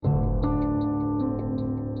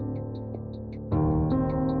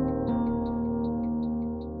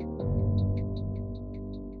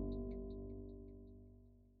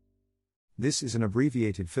This is an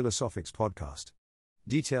abbreviated Philosophics podcast.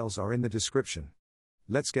 Details are in the description.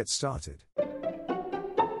 Let's get started.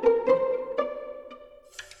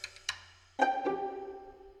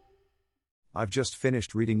 I've just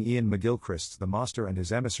finished reading Iain McGilchrist's The Master and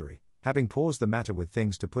His Emissary, having paused the matter with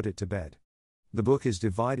things to put it to bed. The book is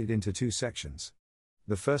divided into two sections.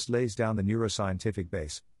 The first lays down the neuroscientific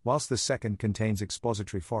base, whilst the second contains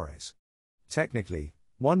expository forays. Technically,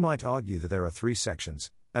 one might argue that there are three sections,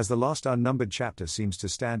 as the last unnumbered chapter seems to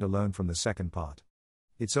stand alone from the second part.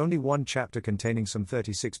 It's only one chapter containing some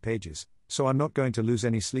 36 pages, so I'm not going to lose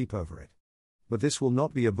any sleep over it. But this will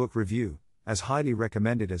not be a book review, as highly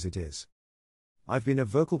recommended as it is. I've been a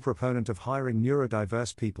vocal proponent of hiring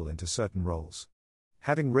neurodiverse people into certain roles.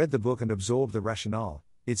 Having read the book and absorbed the rationale,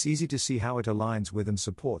 it's easy to see how it aligns with and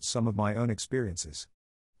supports some of my own experiences.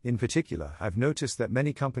 In particular, I've noticed that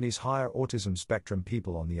many companies hire autism spectrum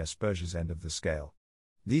people on the Asperger's end of the scale.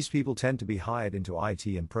 These people tend to be hired into IT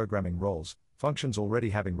and programming roles, functions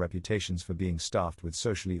already having reputations for being staffed with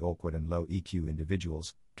socially awkward and low EQ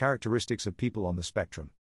individuals, characteristics of people on the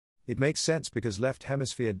spectrum. It makes sense because left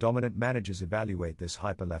hemisphere dominant managers evaluate this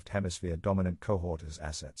hyper left hemisphere dominant cohort as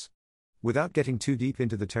assets. Without getting too deep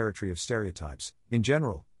into the territory of stereotypes, in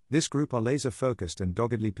general, this group are laser focused and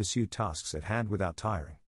doggedly pursue tasks at hand without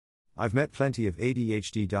tiring. I've met plenty of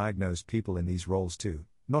ADHD diagnosed people in these roles too,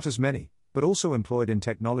 not as many, but also employed in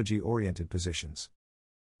technology-oriented positions.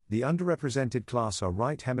 The underrepresented class are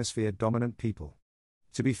right hemisphere dominant people.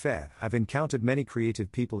 To be fair, I've encountered many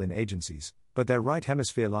creative people in agencies, but their right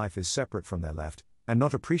hemisphere life is separate from their left, and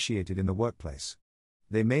not appreciated in the workplace.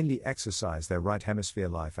 They mainly exercise their right hemisphere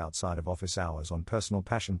life outside of office hours on personal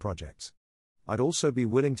passion projects. I'd also be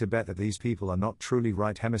willing to bet that these people are not truly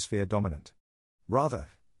right hemisphere dominant. Rather,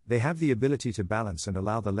 they have the ability to balance and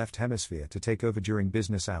allow the left hemisphere to take over during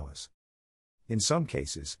business hours. In some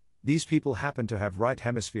cases, these people happen to have right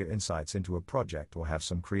hemisphere insights into a project or have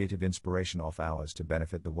some creative inspiration off hours to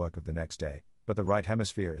benefit the work of the next day, but the right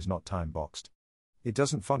hemisphere is not time-boxed. It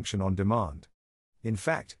doesn't function on demand. In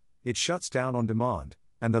fact, it shuts down on demand,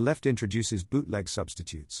 and the left introduces bootleg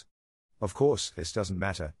substitutes. Of course, this doesn't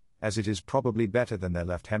matter, as it is probably better than their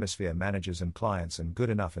left hemisphere managers and clients and good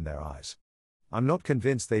enough in their eyes. I'm not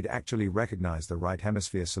convinced they'd actually recognize the right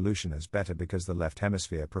hemisphere solution as better because the left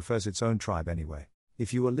hemisphere prefers its own tribe anyway.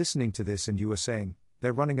 If you are listening to this and you are saying,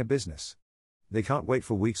 they're running a business, they can't wait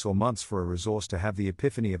for weeks or months for a resource to have the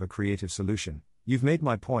epiphany of a creative solution, you've made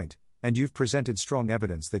my point, and you've presented strong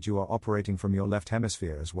evidence that you are operating from your left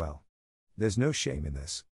hemisphere as well. There's no shame in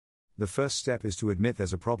this. The first step is to admit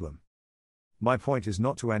there's a problem. My point is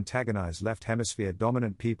not to antagonize left hemisphere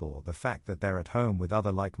dominant people or the fact that they're at home with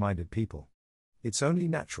other like-minded people. It's only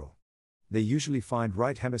natural. They usually find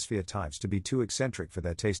right hemisphere types to be too eccentric for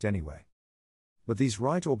their taste anyway. But these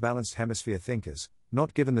right or balanced hemisphere thinkers,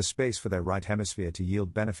 not given the space for their right hemisphere to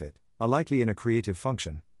yield benefit, are likely in a creative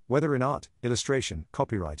function, whether in art, illustration,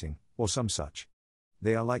 copywriting, or some such.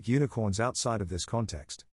 They are like unicorns outside of this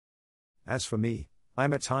context. As for me,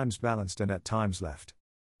 I'm at times balanced and at times left.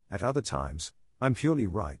 At other times, I'm purely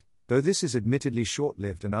right, though this is admittedly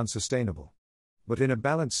short-lived and unsustainable. But in a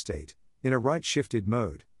balanced state, in a right-shifted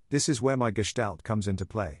mode, this is where my gestalt comes into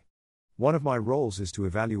play. One of my roles is to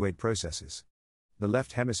evaluate processes. The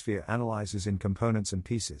left hemisphere analyzes in components and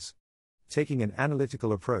pieces. Taking an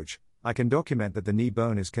analytical approach, I can document that the knee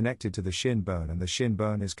bone is connected to the shin bone and the shin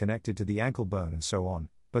bone is connected to the ankle bone and so on,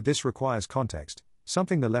 but this requires context,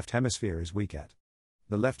 something the left hemisphere is weak at.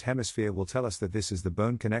 The left hemisphere will tell us that this is the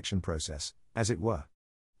bone connection process, as it were.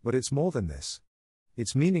 But it's more than this.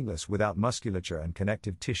 It's meaningless without musculature and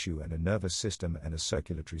connective tissue and a nervous system and a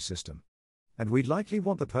circulatory system. And we'd likely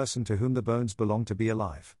want the person to whom the bones belong to be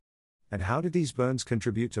alive. And how do these bones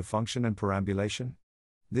contribute to function and perambulation?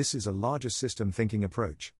 This is a larger system thinking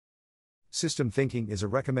approach. System thinking is a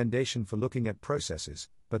recommendation for looking at processes,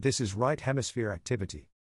 but this is right hemisphere activity.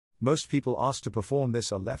 Most people asked to perform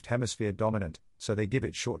this are left hemisphere dominant, so they give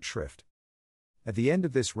it short shrift. At the end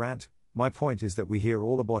of this rant, my point is that we hear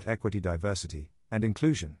all about equity, diversity, and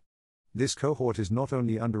inclusion. This cohort is not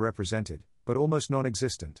only underrepresented, but almost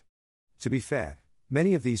non-existent. To be fair,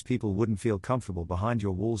 many of these people wouldn't feel comfortable behind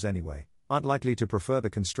your walls anyway, aren't likely to prefer the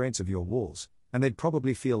constraints of your walls, and they'd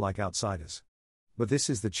probably feel like outsiders. But this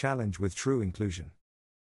is the challenge with true inclusion.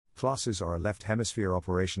 Classes are a left hemisphere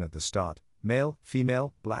operation at the start, male,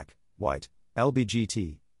 female, black, white,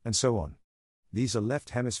 LBGT, and so on. These are left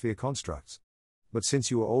hemisphere constructs. But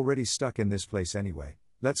since you are already stuck in this place anyway,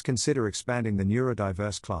 let's consider expanding the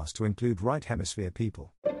neurodiverse class to include right hemisphere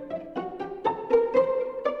people.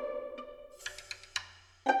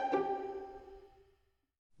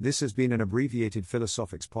 This has been an abbreviated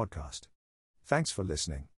Philosophics podcast. Thanks for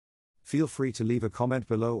listening. Feel free to leave a comment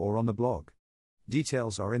below or on the blog.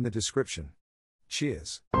 Details are in the description.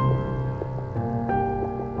 Cheers.